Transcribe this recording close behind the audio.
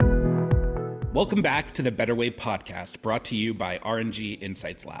Welcome back to the Better Way podcast, brought to you by R&G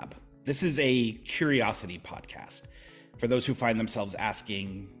Insights Lab. This is a curiosity podcast for those who find themselves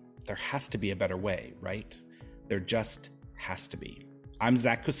asking, there has to be a better way, right? There just has to be. I'm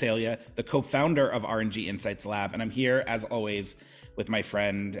Zach Coseglia, the co-founder of R&G Insights Lab, and I'm here, as always, with my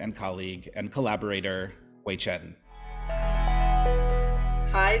friend and colleague and collaborator, Chen.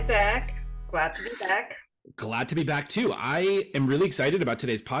 Hi, Zach. Glad to be back. Glad to be back too. I am really excited about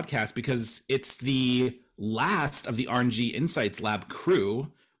today's podcast because it's the last of the R&G Insights Lab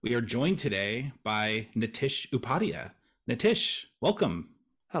crew. We are joined today by Nitish Upadhyaya. Nitish, welcome.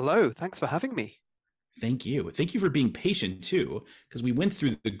 Hello, thanks for having me. Thank you. Thank you for being patient too, because we went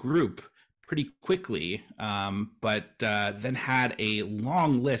through the group pretty quickly, but then had a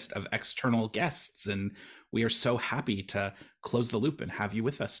long list of external guests, and we are so happy to close the loop and have you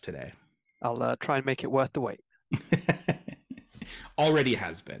with us today. I'll try and make it worth the wait. Already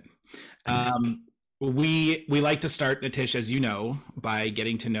has been. We like to start, Nitish, as you know, by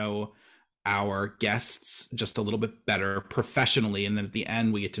getting to know our guests just a little bit better professionally, and then at the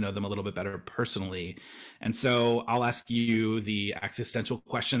end we get to know them a little bit better personally. And so I'll ask you the existential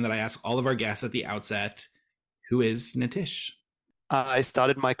question that I ask all of our guests at the outset. Who is Nitish? I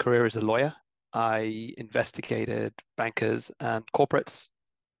started my career as a lawyer. I investigated bankers and corporates,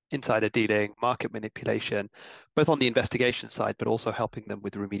 insider dealing, market manipulation, both on the investigation side, but also helping them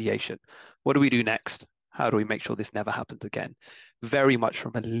with remediation. What do we do next? How do we make sure this never happens again? Very much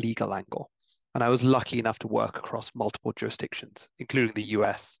from a legal angle. And I was lucky enough to work across multiple jurisdictions, including the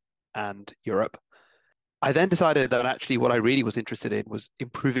US and Europe. I then decided that actually what I really was interested in was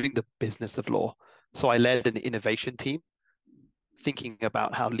improving the business of law. So I led an innovation team, thinking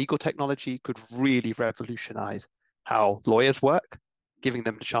about how legal technology could really revolutionize how lawyers work, giving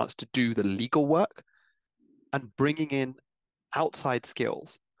them the chance to do the legal work, and bringing in outside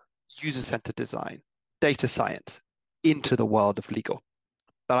skills, user-centered design, data science into the world of legal.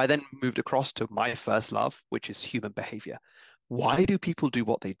 But I then moved across to my first love, which is human behavior. Why do people do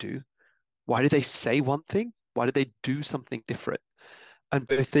what they do? Why do they say one thing? Why do they do something different? And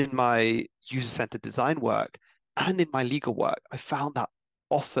both in my user-centered design work and in my legal work, I found that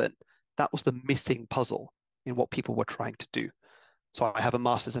often that was the missing puzzle in what people were trying to do. So I have a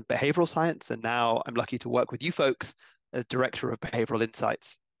master's in behavioral science, and now I'm lucky to work with you folks as Director of Behavioral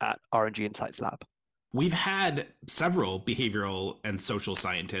Insights at R&G Insights Lab. We've had several behavioral and social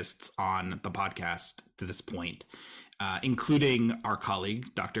scientists on the podcast to this point, including our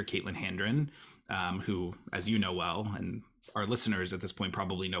colleague, Dr. Caitlin Handren, who, as you know well, and our listeners at this point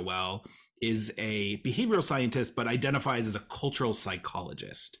probably know well, is a behavioral scientist, but identifies as a cultural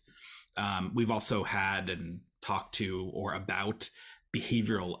psychologist. We've also had and talked to or about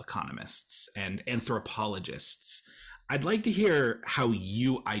behavioral economists and anthropologists. I'd like to hear how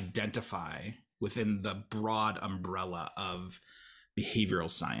you identify within the broad umbrella of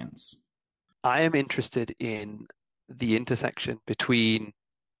behavioral science. I am interested in the intersection between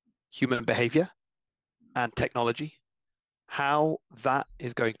human behavior and technology, how that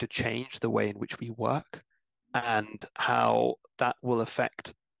is going to change the way in which we work, and how that will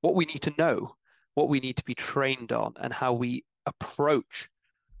affect what we need to know, what we need to be trained on, and how we approach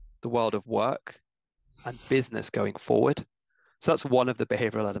the world of work and business going forward. So that's one of the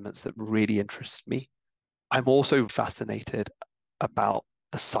behavioral elements that really interests me. I'm also fascinated about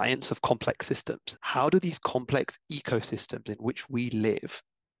the science of complex systems. How do these complex ecosystems in which we live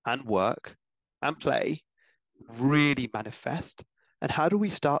and work and play really manifest? And how do we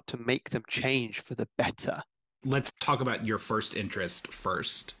start to make them change for the better? Let's talk about your first interest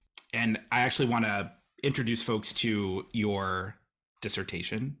first. And I actually want to introduce folks to your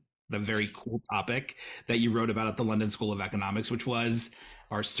dissertation, the very cool topic that you wrote about at the London School of Economics, which was,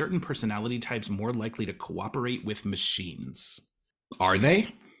 are certain personality types more likely to cooperate with machines? Are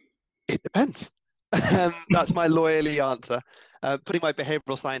they? It depends. That's my lawyerly answer. Putting my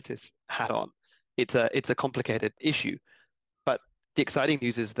behavioral scientist hat on, it's a complicated issue. But the exciting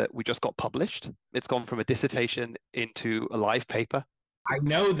news is that we just got published. It's gone from a dissertation into a live paper. I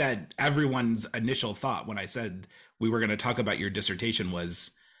know that everyone's initial thought when I said we were going to talk about your dissertation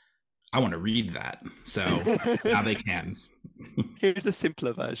was, I want to read that. So now they can. Here's a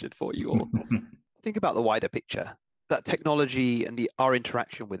simpler version for you all. Think about the wider picture, that technology and our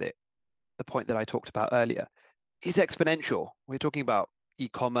interaction with it, the point that I talked about earlier, is exponential. We're talking about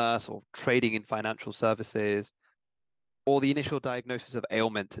e-commerce or trading in financial services, or the initial diagnosis of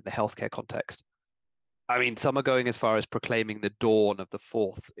ailments in the healthcare context. I mean, some are going as far as proclaiming the dawn of the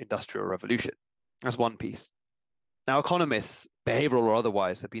fourth industrial revolution. That's one piece. Now, economists, behavioral or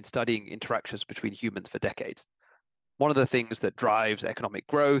otherwise, have been studying interactions between humans for decades. one of the things that drives economic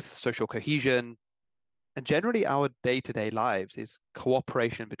growth, social cohesion, and generally our day-to-day lives is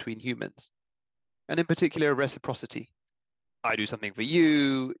cooperation between humans, and in particular, reciprocity. I do something for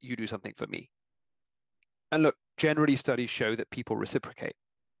you, you do something for me. And look, generally studies show that people reciprocate.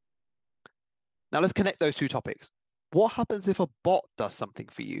 Now let's connect those two topics. What happens if a bot does something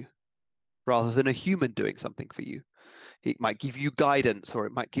for you rather than a human doing something for you? It might give you guidance, or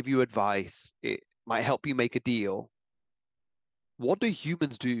it might give you advice. It might help you make a deal. What do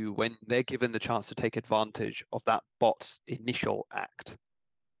humans do when they're given the chance to take advantage of that bot's initial act?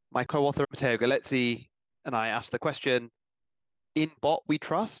 My co-author, Matteo Gallezzi, and I asked the question, in bot we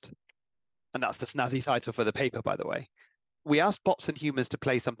trust? And that's the snazzy title for the paper, by the way. We asked bots and humans to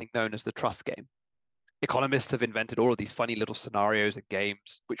play something known as the trust game. Economists have invented all of these funny little scenarios and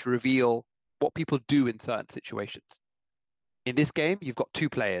games which reveal what people do in certain situations. In this game, you've got two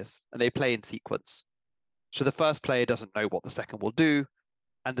players and they play in sequence. So the first player doesn't know what the second will do,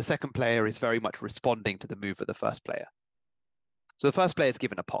 and the second player is very much responding to the move of the first player. So the first player is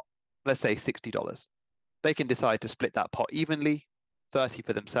given a pot, let's say $60. They can decide to split that pot evenly, 30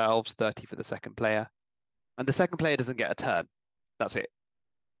 for themselves, 30 for the second player, and the second player doesn't get a turn. That's it.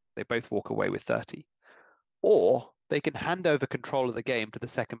 They both walk away with 30. Or they can hand over control of the game to the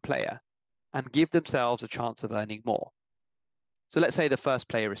second player and give themselves a chance of earning more. So let's say the first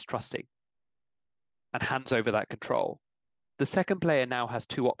player is trusting and hands over that control. The second player now has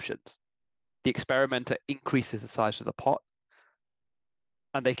two options. The experimenter increases the size of the pot,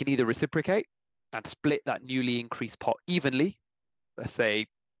 and they can either reciprocate and split that newly increased pot evenly. Let's say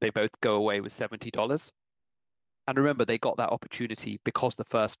they both go away with $70. And remember, they got that opportunity because the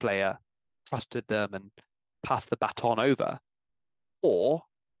first player trusted them and passed the baton over. Or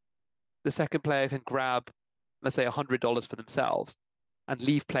the second player can grab, let's say, $100 for themselves and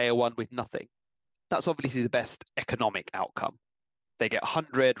leave player one with nothing. That's obviously the best economic outcome. They get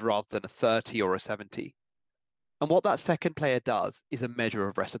 100 rather than a 30 or a 70. And what that second player does is a measure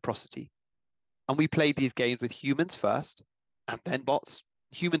of reciprocity. And we played these games with humans first, and then bots.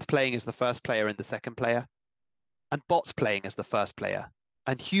 Humans playing as the first player and the second player, and bots playing as the first player,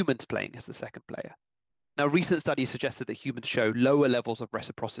 and humans playing as the second player. Now, recent studies suggested that humans show lower levels of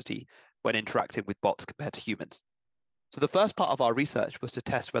reciprocity when interacting with bots compared to humans. So the first part of our research was to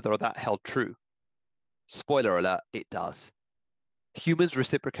test whether that held true. Spoiler alert, it does. Humans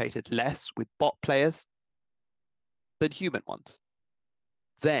reciprocated less with bot players than human ones.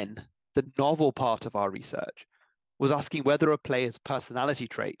 Then, the novel part of our research was asking whether a player's personality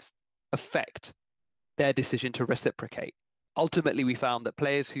traits affect their decision to reciprocate. Ultimately, we found that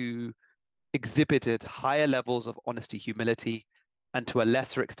players who exhibited higher levels of honesty, humility, and to a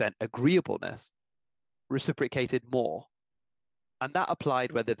lesser extent, agreeableness, reciprocated more. And that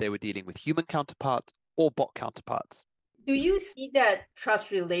applied whether they were dealing with human counterparts or bot counterparts. Do you see that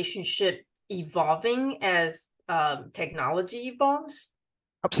trust relationship evolving as technology evolves?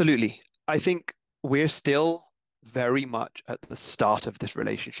 Absolutely. I think we're still very much at the start of this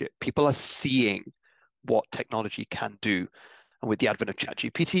relationship. People are seeing what technology can do. And with the advent of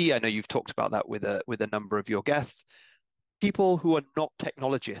ChatGPT, I know you've talked about that with a number of your guests. People who are not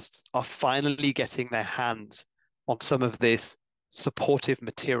technologists are finally getting their hands on some of this supportive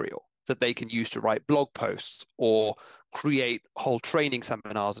material that they can use to write blog posts or create whole training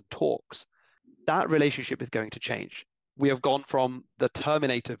seminars and talks. That relationship is going to change. We have gone from the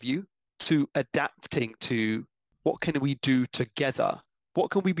Terminator view to adapting to what can we do together?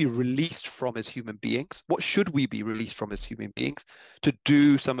 What can we be released from as human beings? What should we be released from as human beings to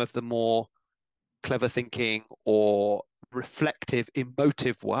do some of the more clever thinking or reflective,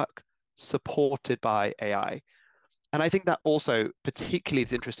 emotive work supported by AI? And I think that also particularly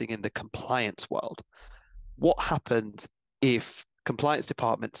is interesting in the compliance world. What happens if compliance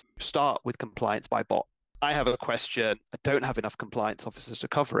departments start with compliance by bot? I have a question, I don't have enough compliance officers to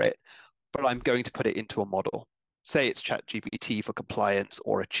cover it, but I'm going to put it into a model. Say it's ChatGPT for compliance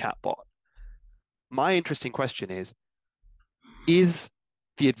or a chatbot. My interesting question is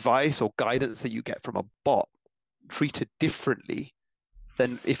the advice or guidance that you get from a bot treated differently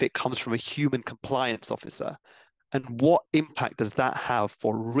than if it comes from a human compliance officer? And what impact does that have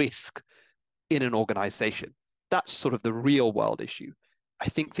for risk in an organization? That's sort of the real world issue. I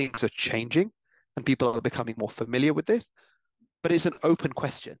think things are changing and people are becoming more familiar with this, but it's an open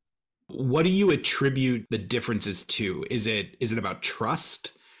question. What do you attribute the differences to? Is it about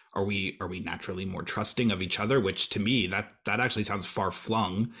trust? Are we naturally more trusting of each other? Which to me, that actually sounds far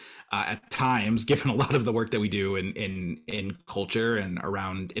flung at times, given a lot of the work that we do in culture and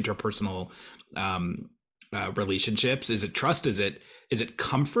around interpersonal relationships. Is it trust? Is it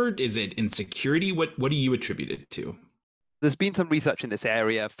comfort? Is it insecurity? What do you attribute it to? There's been some research in this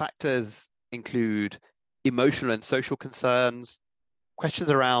area. Factors include emotional and social concerns,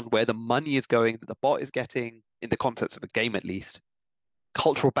 questions around where the money is going that the bot is getting, in the context of a game at least,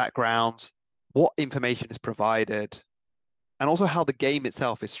 cultural backgrounds, what information is provided, and also how the game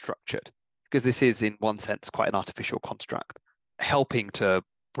itself is structured, because this is, in one sense, quite an artificial construct, helping to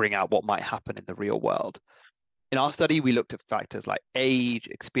bring out what might happen in the real world. In our study, we looked at factors like age,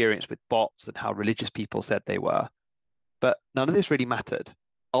 experience with bots, and how religious people said they were. But none of this really mattered.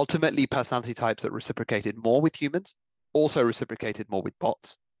 Ultimately, personality types that reciprocated more with humans also reciprocated more with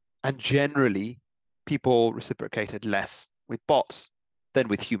bots. And generally, people reciprocated less with bots than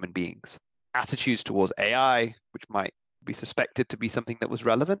with human beings. Attitudes towards AI, which might be suspected to be something that was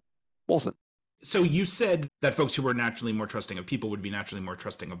relevant, wasn't. So you said that folks who were naturally more trusting of people would be naturally more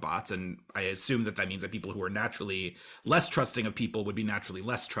trusting of bots, and I assume that that means that people who are naturally less trusting of people would be naturally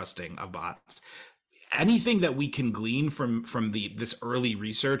less trusting of bots. Anything that we can glean from this early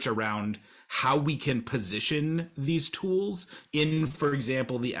research around how we can position these tools in, for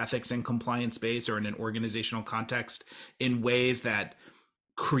example, the ethics and compliance space or in an organizational context in ways that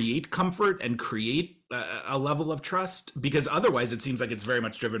create comfort and create a level of trust? Because otherwise it seems like it's very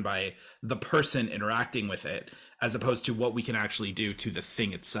much driven by the person interacting with it as opposed to what we can actually do to the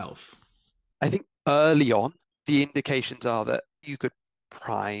thing itself. I think early on, the indications are that you could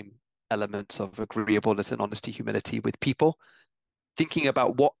prime elements of agreeableness and honesty, humility with people, thinking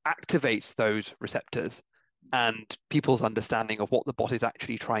about what activates those receptors and people's understanding of what the bot is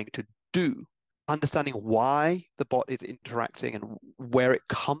actually trying to do, understanding why the bot is interacting and where it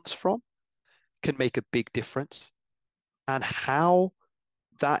comes from can make a big difference, and how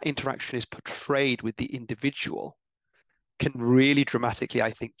that interaction is portrayed with the individual can really dramatically,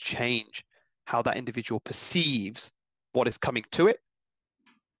 I think, change how that individual perceives what is coming to it.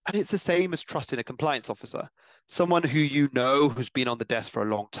 And it's the same as trust in a compliance officer, someone who you know who's been on the desk for a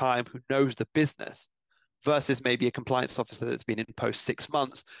long time, who knows the business, versus maybe a compliance officer that's been in post 6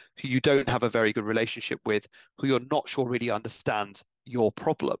 months, who you don't have a very good relationship with, who you're not sure really understands your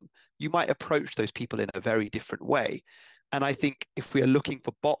problem. You might approach those people in a very different way. And I think if we are looking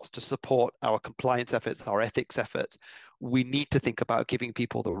for bots to support our compliance efforts, our ethics efforts, we need to think about giving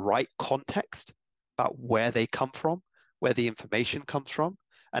people the right context about where they come from, where the information comes from,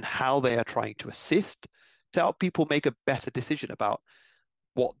 and how they are trying to assist to help people make a better decision about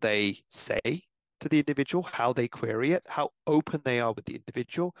what they say to the individual, how they query it, how open they are with the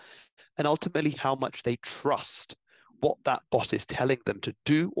individual, and ultimately how much they trust what that bot is telling them to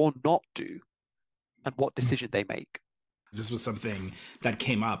do or not do, and what decision they make. This was something that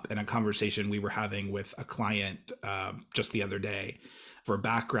came up in a conversation we were having with a client just the other day. For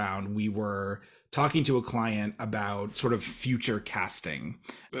background, we were talking to a client about sort of future casting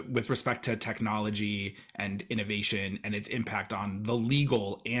with respect to technology and innovation and its impact on the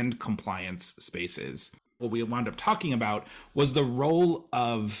legal and compliance spaces. What we wound up talking about was the role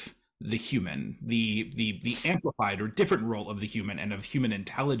of the human, the amplified or different role of the human and of human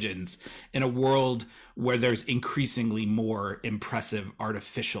intelligence in a world where there's increasingly more impressive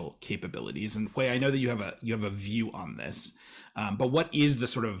artificial capabilities. And Hui, I know that you have a view on this, but what is the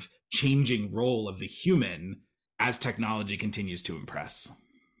sort of changing role of the human as technology continues to impress?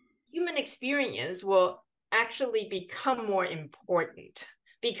 Human experience will actually become more important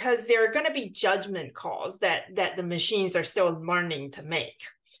because there are going to be judgment calls that the machines are still learning to make.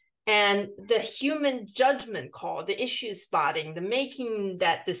 And the human judgment call, the issue spotting, the making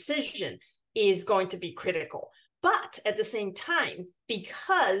that decision is going to be critical. But at the same time,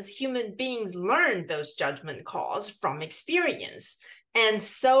 because human beings learn those judgment calls from experience, and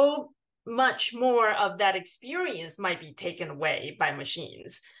so much more of that experience might be taken away by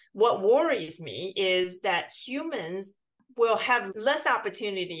machines. What worries me is that humans will have less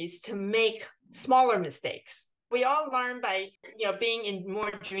opportunities to make smaller mistakes. We all learn by being in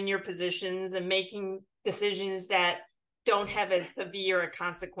more junior positions and making decisions that don't have as severe a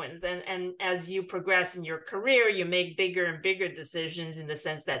consequence. And as you progress in your career, you make bigger and bigger decisions in the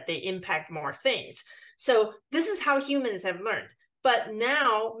sense that they impact more things. So this is how humans have learned. But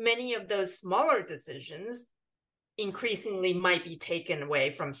now many of those smaller decisions increasingly might be taken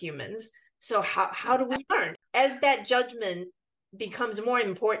away from humans. So how do we learn? As that judgment becomes more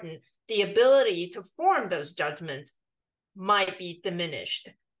important, the ability to form those judgments might be diminished.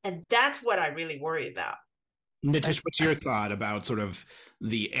 And that's what I really worry about. Nitish, what's your thought about sort of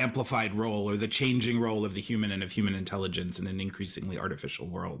the amplified role or the changing role of the human and of human intelligence in an increasingly artificial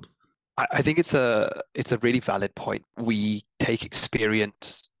world? I think it's a really valid point. We take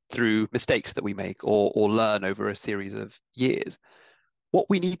experience through mistakes that we make or learn over a series of years. What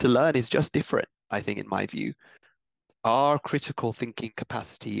we need to learn is just different, I think, in my view. our critical thinking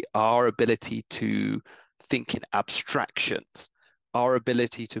capacity, our ability to think in abstractions, our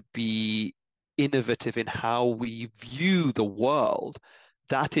ability to be innovative in how we view the world,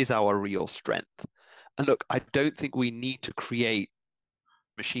 that is our real strength. And look, I don't think we need to create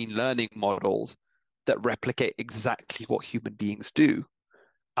machine learning models that replicate exactly what human beings do.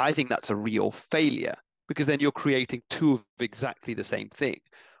 I think that's a real failure because then you're creating two of exactly the same thing.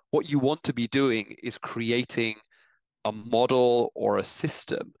 What you want to be doing is creating a model or a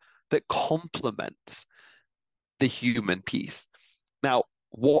system that complements the human piece. Now,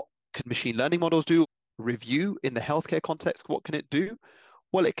 what can machine learning models do? Review in the healthcare context, what can it do?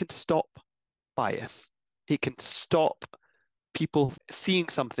 Well, it can stop bias. It can stop people seeing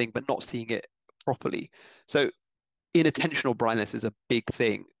something but not seeing it properly. So inattentional blindness is a big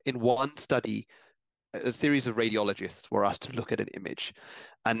thing. In one study, a series of radiologists were asked to look at an image,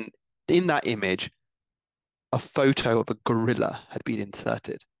 and in that image, a photo of a gorilla had been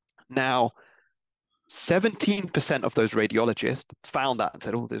inserted. Now, 17% of those radiologists found that and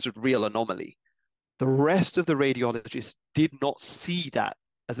said, oh, there's a real anomaly. The rest of the radiologists did not see that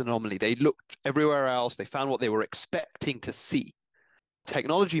as an anomaly. They looked everywhere else. They found what they were expecting to see.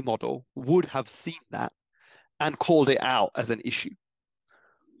 Technology model would have seen that and called it out as an issue.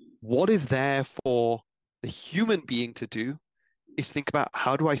 What is there for the human being to do is think about,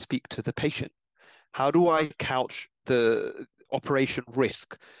 how do I speak to the patient? How do I couch the operation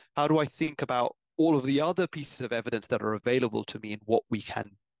risk? How do I think about all of the other pieces of evidence that are available to me and what we can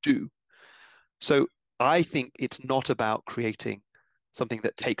do? So I think it's not about creating something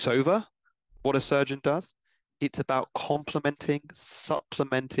that takes over what a surgeon does. It's about complementing,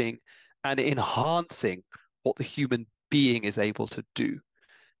 supplementing, and enhancing what the human being is able to do,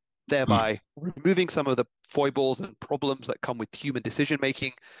 thereby removing some of the foibles and problems that come with human decision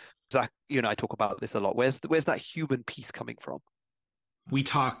making. Zach, you and I talk about this a lot. Where's that human piece coming from? We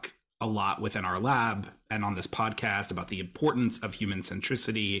talk a lot within our lab and on this podcast about the importance of human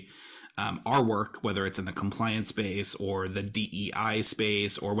centricity. Our work, whether it's in the compliance space or the DEI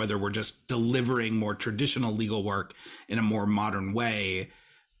space, or whether we're just delivering more traditional legal work in a more modern way,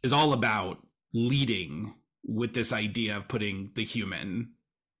 is all about leading with this idea of putting the human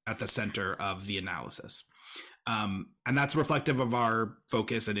at the center of the analysis. And that's reflective of our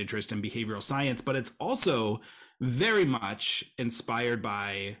focus and interest in behavioral science, but it's also very much inspired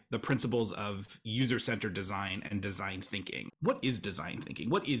by the principles of user-centered design and design thinking. What is design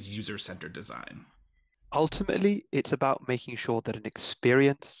thinking? What is user-centered design? Ultimately, it's about making sure that an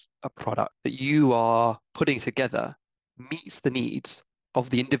experience, a product that you are putting together meets the needs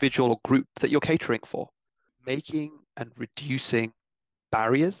of the individual or group that you're catering for, making and reducing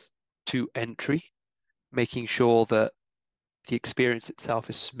barriers to entry, making sure that the experience itself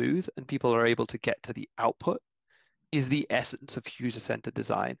is smooth and people are able to get to the output is the essence of user-centered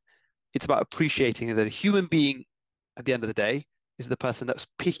design. It's about appreciating that a human being, at the end of the day, is the person that's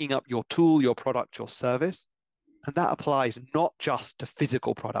picking up your tool, your product, your service. And that applies not just to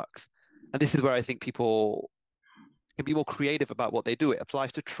physical products. And this is where I think people can be more creative about what they do. It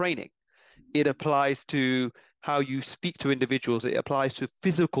applies to training. It applies to how you speak to individuals. It applies to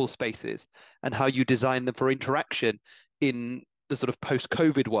physical spaces and how you design them for interaction in the sort of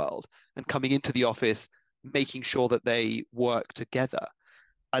post-COVID world and coming into the office, making sure that they work together.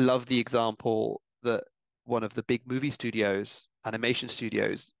 I love the example that one of the big movie studios, animation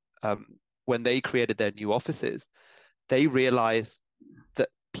studios, when they created their new offices, they realized that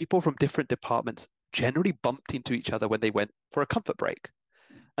people from different departments generally bumped into each other when they went for a comfort break.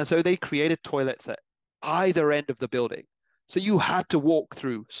 And so they created toilets at either end of the building. So you had to walk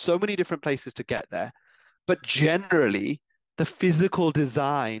through so many different places to get there. But generally, the physical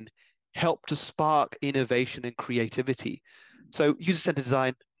design helped to spark innovation and creativity. So user-centered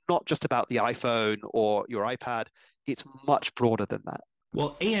design, not just about the iPhone or your iPad, it's much broader than that.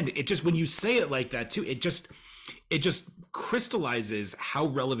 Well, and it just, when you say it like that too, it just crystallizes how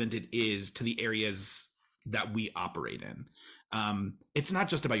relevant it is to the areas that we operate in. It's not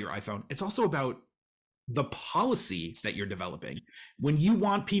just about your iPhone. It's also about the policy that you're developing. When you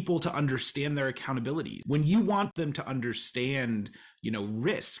want people to understand their accountability, when you want them to understand,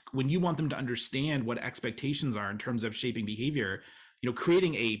 risk, when you want them to understand what expectations are in terms of shaping behavior,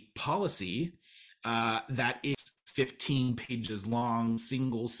 creating a policy that is 15 pages long,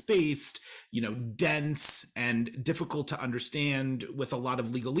 single spaced, dense and difficult to understand with a lot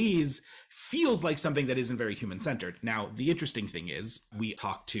of legalese feels like something that isn't very human centered. Now, the interesting thing is we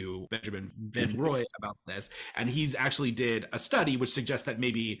talked to Benjamin Van Roy about this, and he's actually did a study which suggests that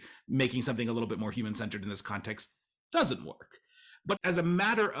maybe making something a little bit more human centered in this context doesn't work. But as a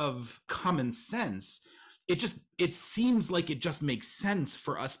matter of common sense, it seems like it just makes sense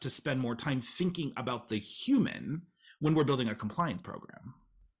for us to spend more time thinking about the human when we're building a compliance program.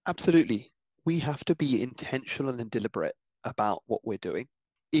 Absolutely. We have to be intentional and deliberate about what we're doing.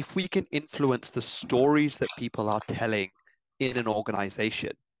 If we can influence the stories that people are telling in an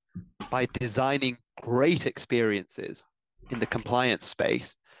organization by designing great experiences in the compliance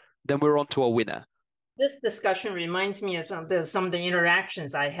space, then we're onto a winner. This discussion reminds me of some of the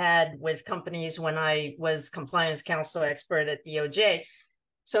interactions I had with companies when I was compliance counsel expert at DOJ.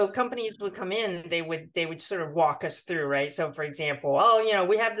 So companies would come in, they would sort of walk us through, right? So for example,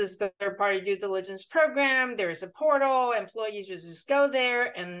 we have this third party due diligence program, there's a portal, employees would just go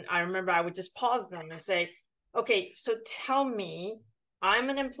there. And I remember I would just pause them and say, okay, so tell me, I'm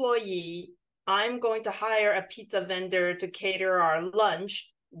an employee, I'm going to hire a pizza vendor to cater our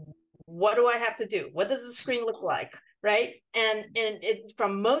lunch. What do I have to do? What does the screen look like? Right. And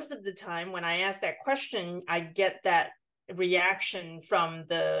from most of the time when I ask that question, I get that reaction from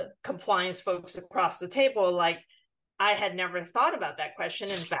the compliance folks across the table, like, I had never thought about that question.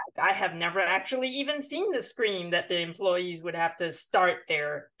 In fact, I have never actually even seen the screen that the employees would have to start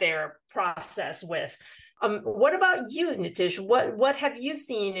their process with. What about you, Nitish? What have you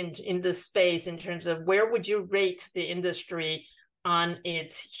seen in this space in terms of where would you rate the industry on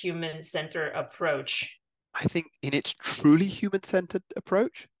its human-centered approach? I think in its truly human-centered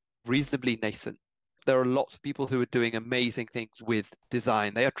approach, reasonably nascent. There are lots of people who are doing amazing things with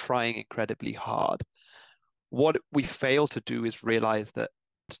design. They are trying incredibly hard. What we fail to do is realize that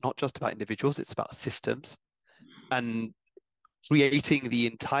it's not just about individuals, it's about systems, and creating the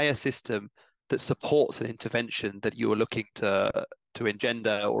entire system that supports an intervention that you are looking to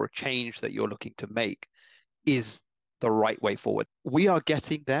engender or a change that you're looking to make is the right way forward. We are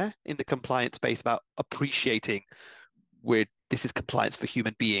getting there in the compliance space about appreciating this is compliance for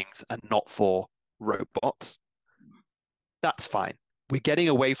human beings and not for robots. That's fine. We're getting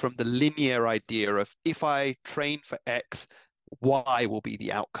away from the linear idea of if I train for X, Y will be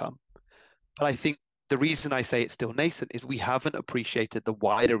the outcome. But I think the reason I say it's still nascent is we haven't appreciated the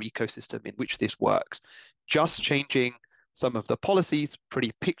wider ecosystem in which this works. Just changing some of the policies,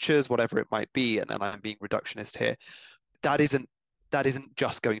 pretty pictures, whatever it might be, and then I'm being reductionist here, that isn't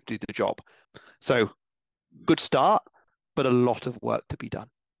just going to do the job. So good start, but a lot of work to be done.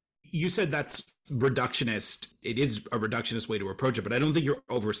 You said that's reductionist. It is a reductionist way to approach it, but I don't think you're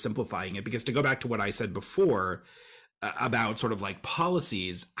oversimplifying it, because to go back to what I said before about sort of like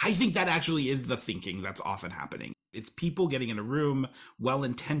policies, I think that actually is the thinking that's often happening. It's people getting in a room,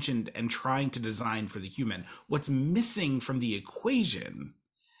 well-intentioned, and trying to design for the human. What's missing from the equation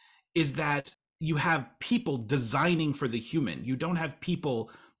is that you have people designing for the human. You don't have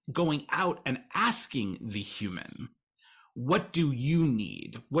people going out and asking the human, what do you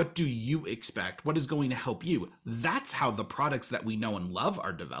need? What do you expect? What is going to help you? That's how the products that we know and love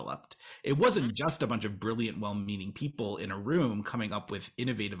are developed. It wasn't just a bunch of brilliant, well-meaning people in a room coming up with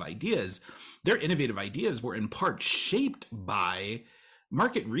innovative ideas. Their innovative ideas were in part shaped by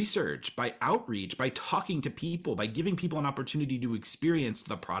market research, by outreach, by talking to people, by giving people an opportunity to experience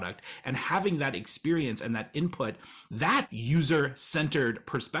the product, and having that experience and that input, that user-centered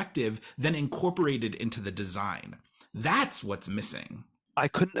perspective, then incorporated into the design. That's what's missing. I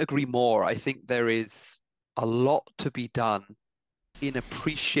couldn't agree more. I think there is a lot to be done in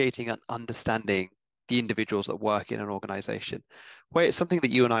appreciating and understanding the individuals that work in an organization, where it's something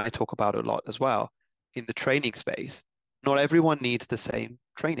that you and I talk about a lot as well in the training space. Not everyone needs the same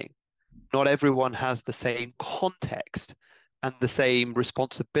training. Not everyone has the same context and the same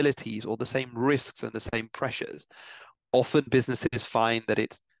responsibilities or the same risks and the same pressures. Often businesses find that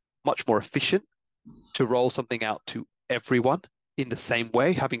it's much more efficient to roll something out to everyone in the same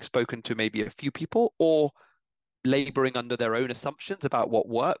way, having spoken to maybe a few people, or laboring under their own assumptions about what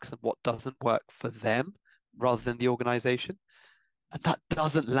works and what doesn't work for them rather than the organization. And that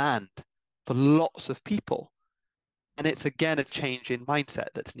doesn't land for lots of people. And it's again a change in mindset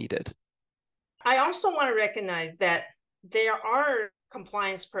that's needed. I also want to recognize that there are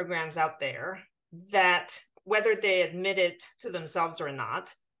compliance programs out there that, whether they admit it to themselves or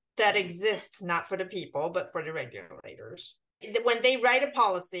not, that exists not for the people, but for the regulators. When they write a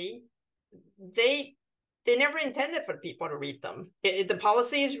policy, they never intended for people to read them. The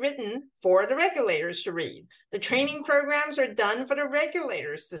policy is written for the regulators to read. The training programs are done for the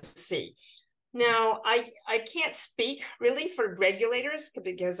regulators to see. Now, I can't speak really for regulators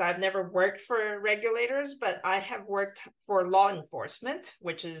because I've never worked for regulators, but I have worked for law enforcement,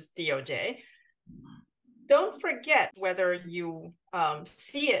 which is DOJ. Don't forget, whether you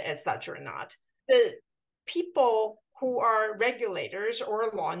see it as such or not, the people who are regulators or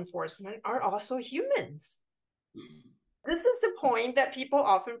law enforcement are also humans. This is the point that people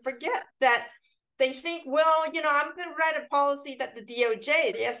often forget, that they think, well, I'm going to write a policy that the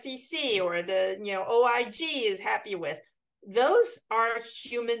DOJ, the SEC, or the OIG is happy with. Those are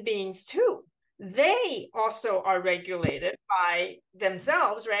human beings too. They also are regulated by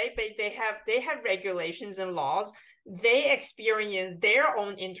themselves, right? They have regulations and laws. They experience their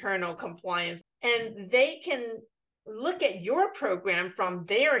own internal compliance, and they can look at your program from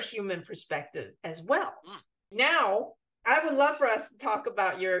their human perspective as well. Now, I would love for us to talk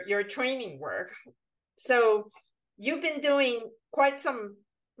about your training work. So you've been doing quite some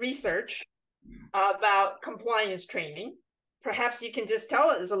research about compliance training. Perhaps you can just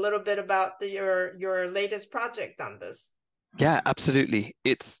tell us a little bit about your latest project on this. Yeah, absolutely.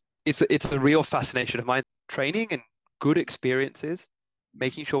 It's a real fascination of mine. Training and good experiences,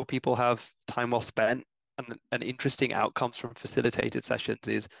 making sure people have time well spent and interesting outcomes from facilitated sessions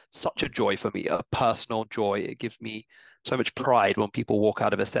is such a joy for me, a personal joy. It gives me so much pride when people walk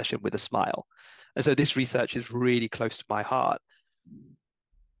out of a session with a smile. And so this research is really close to my heart.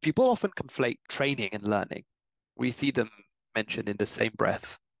 People often conflate training and learning. We see them mentioned in the same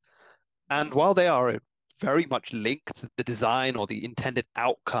breath. And while they are very much linked, the design or the intended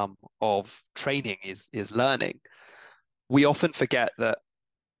outcome of training is learning, we often forget that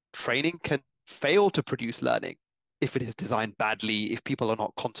training can fail to produce learning if it is designed badly, if people are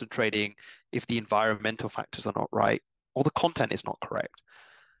not concentrating, if the environmental factors are not right, or the content is not correct.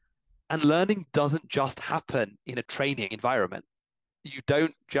 And learning doesn't just happen in a training environment. You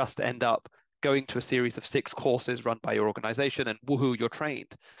don't just end up going to a series of 6 courses run by your organization and woohoo, you're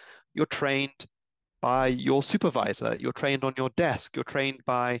trained. You're trained by your supervisor, you're trained on your desk, you're trained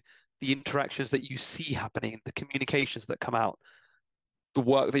by the interactions that you see happening, the communications that come out, the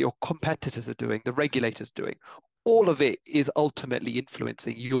work that your competitors are doing, the regulators doing. All of it is ultimately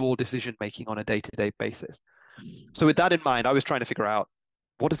influencing your decision making on a day-to-day basis. So with that in mind, I was trying to figure out,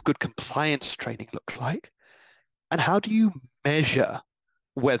 what does good compliance training look like? And how do you measure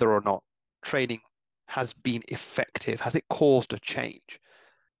whether or not training has been effective? Has it caused a change?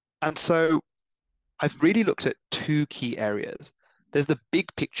 And so I've really looked at 2 key areas. There's the big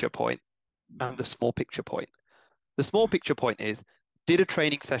picture point and the small picture point. The small picture point is, did a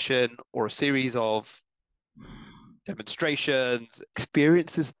training session or a series of demonstrations,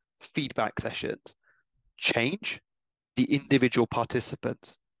 experiences, feedback sessions change the individual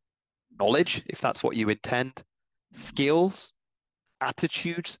participants' knowledge, if that's what you intend, skills,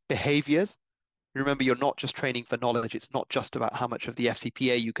 attitudes, behaviors? Remember, you're not just training for knowledge. It's not just about how much of the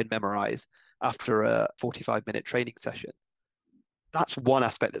FCPA you can memorize after a 45-minute training session. That's one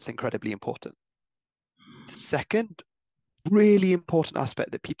aspect that's incredibly important. The second really important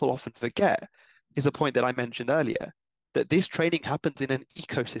aspect that people often forget is a point that I mentioned earlier, that this training happens in an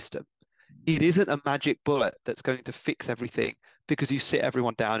ecosystem. It isn't a magic bullet that's going to fix everything because you sit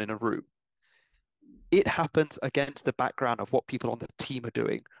everyone down in a room. It happens against the background of what people on the team are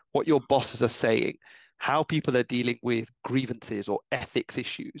doing, what your bosses are saying, how people are dealing with grievances or ethics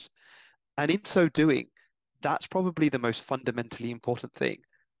issues. And in so doing, that's probably the most fundamentally important thing.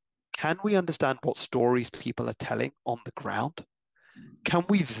 Can we understand what stories people are telling on the ground? Can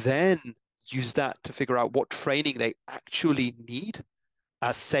we then use that to figure out what training they actually need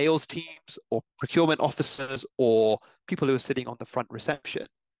as sales teams or procurement officers or people who are sitting on the front reception?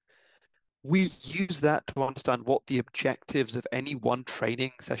 We use that to understand what the objectives of any one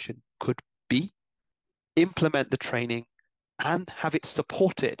training session could be, implement the training, and have it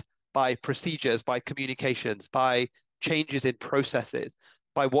supported by procedures, by communications, by changes in processes,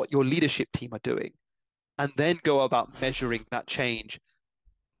 by what your leadership team are doing, and then go about measuring that change,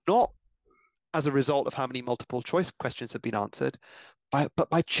 not as a result of how many multiple choice questions have been answered, but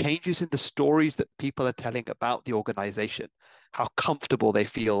by changes in the stories that people are telling about the organization, how comfortable they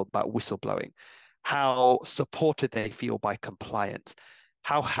feel about whistleblowing, how supported they feel by compliance,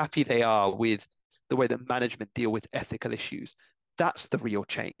 how happy they are with the way that management deal with ethical issues. That's the real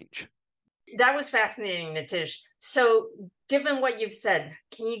change. That was fascinating, Nitish. So given what you've said,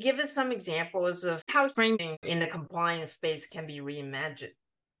 can you give us some examples of how training in the compliance space can be reimagined?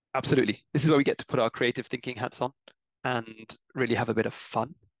 Absolutely. This is where we get to put our creative thinking hats on and really have a bit of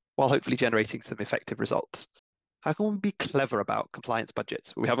fun while hopefully generating some effective results. How can we be clever about compliance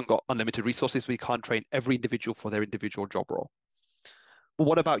budgets? We haven't got unlimited resources. We can't train every individual for their individual job role. But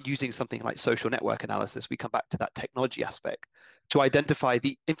what about using something like social network analysis? We come back to that technology aspect to identify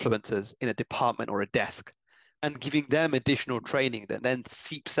the influencers in a department or a desk and giving them additional training that then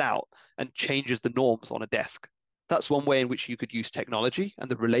seeps out and changes the norms on a desk. That's one way in which you could use technology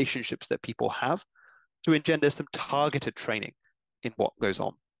and the relationships that people have to engender some targeted training in what goes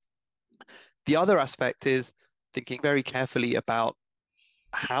on. The other aspect is thinking very carefully about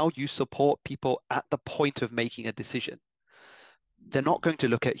how you support people at the point of making a decision. They're not going to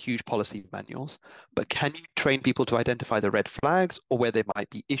look at huge policy manuals, but can you train people to identify the red flags or where there might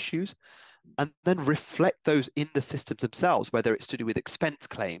be issues, and then reflect those in the systems themselves, whether it's to do with expense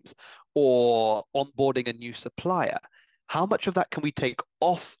claims or onboarding a new supplier? How much of that can we take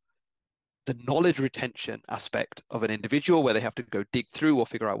off the knowledge retention aspect of an individual, where they have to go dig through or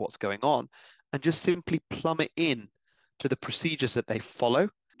figure out what's going on, and just simply plummet in to the procedures that they follow,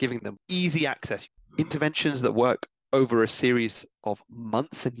 giving them easy access, interventions that work over a series of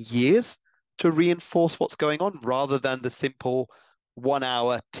months and years to reinforce what's going on, rather than the simple 1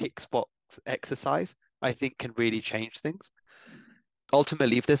 hour tick box exercise, I think can really change things.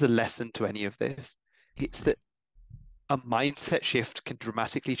 Ultimately, if there's a lesson to any of this, it's that a mindset shift can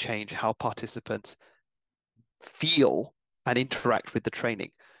dramatically change how participants feel and interact with the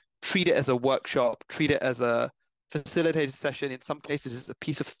training. Treat it as a workshop, treat it as a facilitated session. In some cases, it's a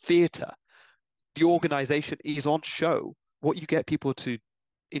piece of theater. The organization is on show. What you get people to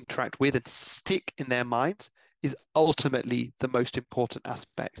interact with and stick in their minds is ultimately the most important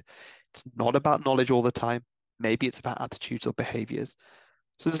aspect. It's not about knowledge all the time. Maybe it's about attitudes or behaviors.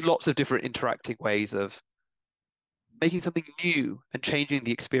 So there's lots of different interacting ways of making something new and changing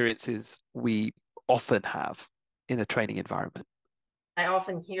the experiences we often have in a training environment. I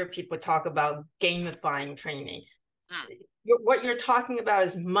often hear people talk about gamifying training. What you're talking about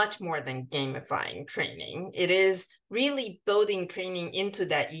is much more than gamifying training. It is really building training into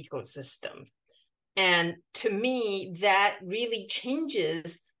that ecosystem. And to me, that really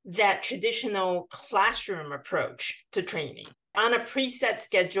changes that traditional classroom approach to training. On a preset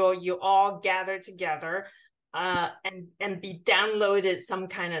schedule, you all gather together and be downloaded some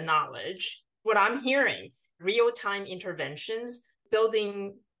kind of knowledge. What I'm hearing, real-time interventions,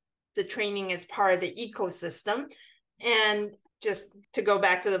 building the training as part of the ecosystem. And just to go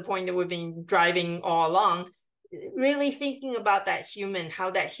back to the point that we've been driving all along, really thinking about that human,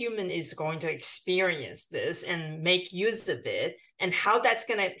 how that human is going to experience this and make use of it, and how that's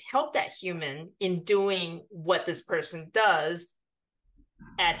going to help that human in doing what this person does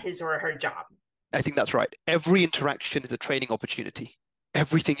at his or her job. I think that's right. Every interaction is a training opportunity.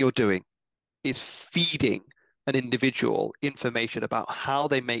 Everything you're doing is feeding an individual information about how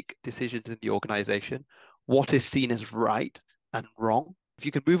they make decisions in the organization, what is seen as right and wrong. If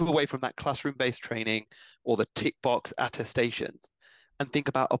you can move away from that classroom-based training or the tick box attestations and think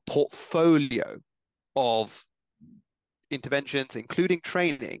about a portfolio of interventions, including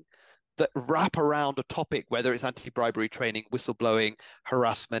training, that wrap around a topic, whether it's anti-bribery training, whistleblowing,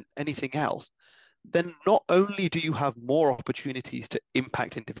 harassment, anything else, then not only do you have more opportunities to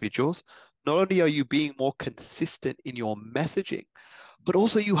impact individuals, not only are you being more consistent in your messaging, but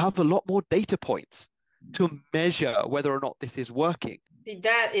also you have a lot more data points to measure whether or not this is working.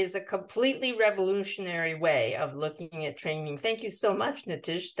 That is a completely revolutionary way of looking at training. Thank you so much,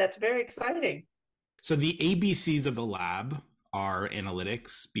 Nitish. That's very exciting. So the ABCs of the lab are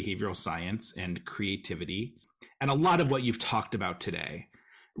analytics, behavioral science, and creativity. And a lot of what you've talked about today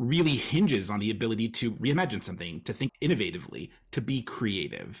really hinges on the ability to reimagine something, to think innovatively, to be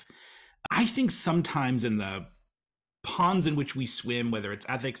creative. I think sometimes in the ponds in which we swim, whether it's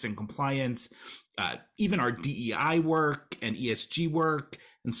ethics and compliance, even our DEI work and ESG work,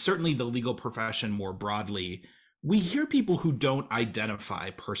 and certainly the legal profession more broadly, we hear people who don't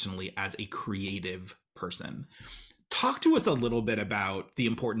identify personally as a creative person. Talk to us a little bit about the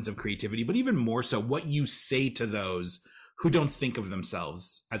importance of creativity, but even more so, what you say to those who don't think of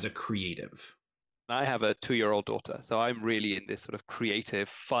themselves as a creative. I have a 2-year-old daughter, so I'm really in this sort of creative,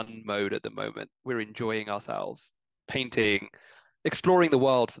 fun mode at the moment. We're enjoying ourselves, painting, exploring the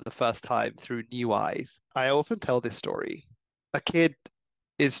world for the first time through new eyes. I often tell this story. A kid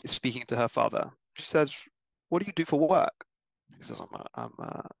is speaking to her father. She says, "What do you do for work?" He says, I'm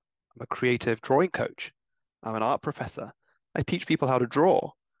a creative drawing coach. I'm an art professor. I teach people how to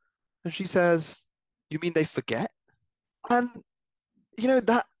draw." And she says, "You mean they forget?" And,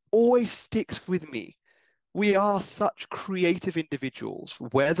 that always sticks with me. We are such creative individuals,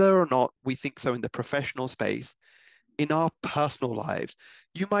 whether or not we think so in the professional space, in our personal lives.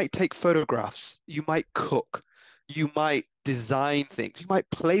 You might take photographs, you might cook, you might design things, you might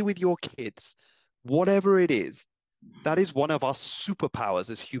play with your kids, whatever it is. That is one of our superpowers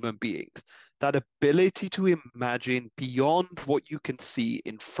as human beings, that ability to imagine beyond what you can see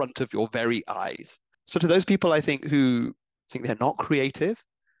in front of your very eyes. So to those people, I think, who think they're not creative,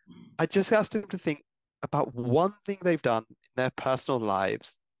 I just ask them to think about one thing they've done in their personal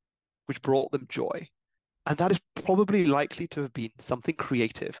lives which brought them joy. And that is probably likely to have been something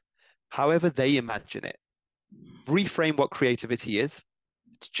creative, however they imagine it. Reframe what creativity is.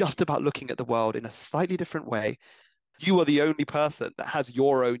 It's just about looking at the world in a slightly different way. You are the only person that has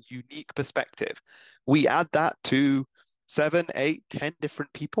your own unique perspective. We add that to 7, 8, 10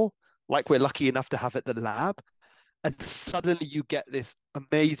 different people, like we're lucky enough to have at the lab, and suddenly you get this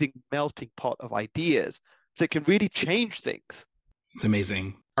amazing melting pot of ideas that can really change things. It's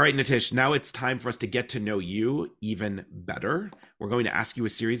amazing. All right, Nitish, now it's time for us to get to know you even better. We're going to ask you a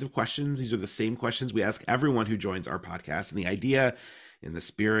series of questions. These are the same questions we ask everyone who joins our podcast. And the idea, in the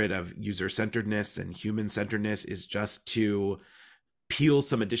spirit of user-centeredness and human-centeredness, is just to peel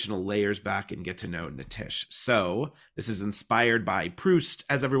some additional layers back and get to know Nitish. So this is inspired by Proust,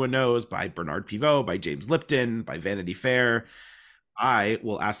 as everyone knows, by Bernard Pivot, by James Lipton, by Vanity Fair. I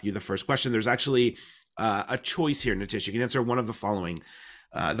will ask you the first question. There's actually a choice here, Nitish. You can answer one of the following.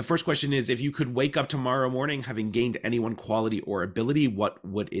 The first question is, if you could wake up tomorrow morning having gained any one quality or ability, what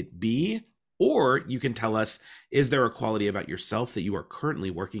would it be? Or you can tell us, is there a quality about yourself that you are currently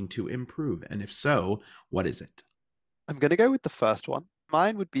working to improve? And if so, what is it? I'm going to go with the first one.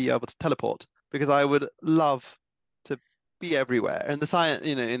 Mine would be able to teleport because I would love to be everywhere. And the science,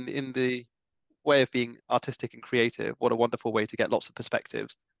 in the way of being artistic and creative, what a wonderful way to get lots of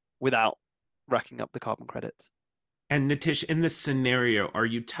perspectives without racking up the carbon credits. And Nitish, in this scenario, are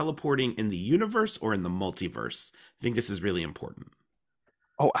you teleporting in the universe or in the multiverse? I think this is really important.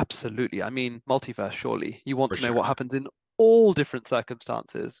 Oh, absolutely. I mean, multiverse, surely. You want For to know sure. what happens in all different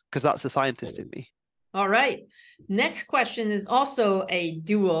circumstances because that's the scientist in me. All right. Next question is also a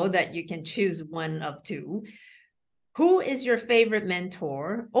duo that you can choose one of two. Who is your favorite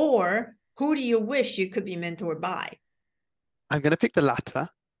mentor, or who do you wish you could be mentored by? I'm going to pick the latter.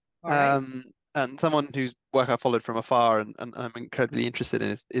 All right. And someone whose work I followed from afar and I'm incredibly interested in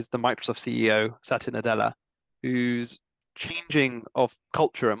is the Microsoft CEO, Satya Nadella, whose changing of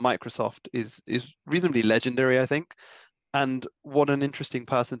culture at Microsoft is reasonably legendary, I think. And what an interesting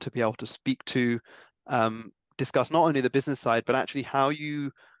person to be able to speak to, discuss not only the business side, but actually how you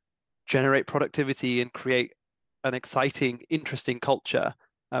generate productivity and create an exciting, interesting culture,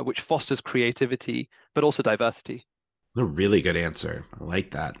 which fosters creativity, but also diversity. A really good answer. I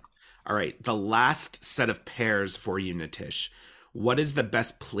like that. All right, the last set of pairs for you, Nitish. What is the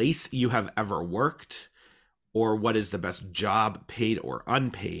best place you have ever worked? Or what is the best job, paid or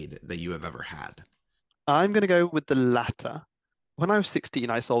unpaid, that you have ever had? I'm going to go with the latter. When I was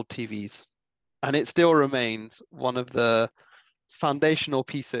 16, I sold TVs, and it still remains one of the foundational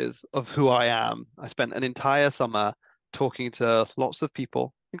pieces of who I am. I spent an entire summer talking to lots of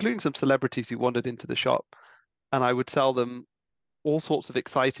people, including some celebrities who wandered into the shop, and I would sell them all sorts of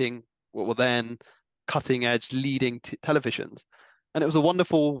exciting, what were then cutting edge, leading televisions. And it was a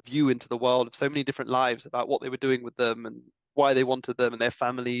wonderful view into the world of so many different lives about what they were doing with them and why they wanted them and their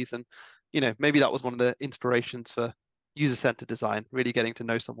families. And, maybe that was one of the inspirations for user-centered design, really getting to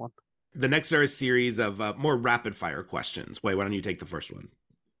know someone. The next are a series of more rapid fire questions. Wait, why don't you take the first one?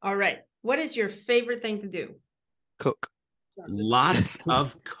 All right. What is your favorite thing to do? Cook. Lots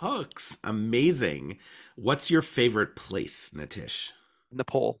of cooks. Amazing. What's your favorite place, Nitish?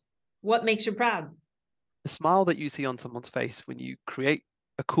 Nepal. What makes you proud? The smile that you see on someone's face when you create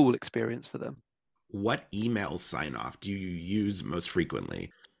a cool experience for them. What email sign-off do you use most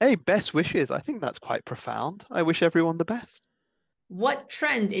frequently? Hey, best wishes. I think that's quite profound. I wish everyone the best. What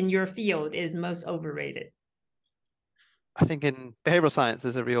trend in your field is most overrated? I think in behavioral science,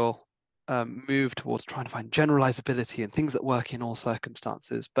 there's a real move towards trying to find generalizability and things that work in all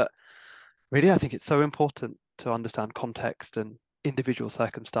circumstances. But really, I think it's so important to understand context and individual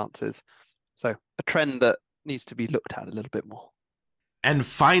circumstances. So a trend that needs to be looked at a little bit more. And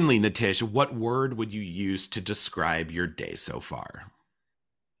finally, Nitish, what word would you use to describe your day so far?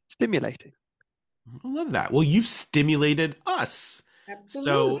 Stimulating. I love that. Well, you've stimulated us.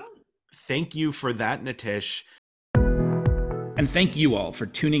 Absolutely. So thank you for that, Nitish. And thank you all for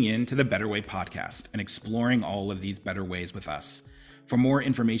tuning in to the Better Way podcast and exploring all of these better ways with us. For more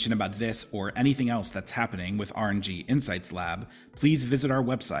information about this or anything else that's happening with R&G Insights Lab, please visit our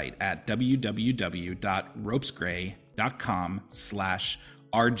website at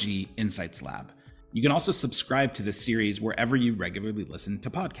www.ropesgray.com/RG Insights Lab. You can also subscribe to this series wherever you regularly listen to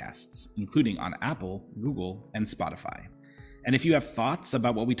podcasts, including on Apple, Google, and Spotify. And if you have thoughts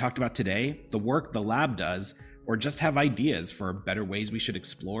about what we talked about today, the work the lab does, or just have ideas for better ways we should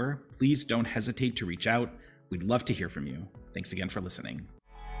explore, please don't hesitate to reach out. We'd love to hear from you. Thanks again for listening.